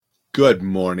Good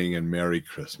morning and Merry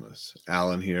Christmas.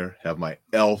 Alan here, have my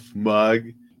elf mug.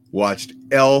 Watched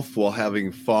Elf while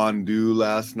having fondue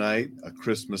last night, a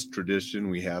Christmas tradition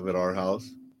we have at our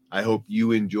house. I hope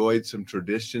you enjoyed some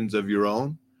traditions of your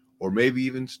own, or maybe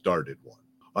even started one.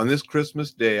 On this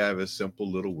Christmas day, I have a simple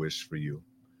little wish for you.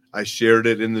 I shared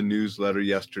it in the newsletter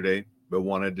yesterday, but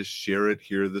wanted to share it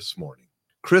here this morning.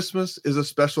 Christmas is a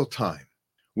special time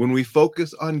when we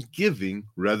focus on giving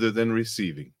rather than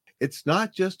receiving. It's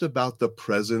not just about the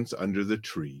presents under the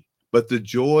tree, but the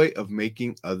joy of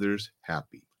making others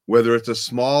happy. Whether it's a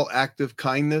small act of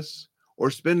kindness or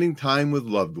spending time with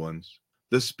loved ones,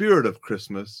 the spirit of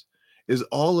Christmas is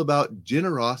all about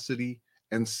generosity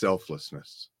and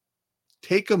selflessness.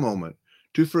 Take a moment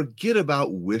to forget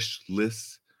about wish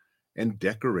lists and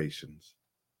decorations,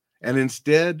 and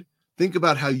instead think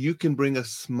about how you can bring a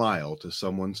smile to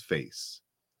someone's face.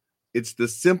 It's the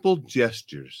simple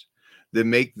gestures that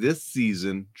make this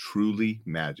season truly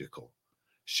magical,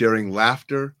 sharing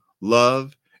laughter,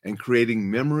 love, and creating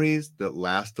memories that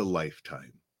last a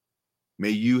lifetime. May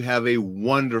you have a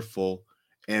wonderful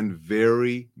and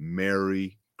very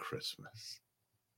Merry Christmas.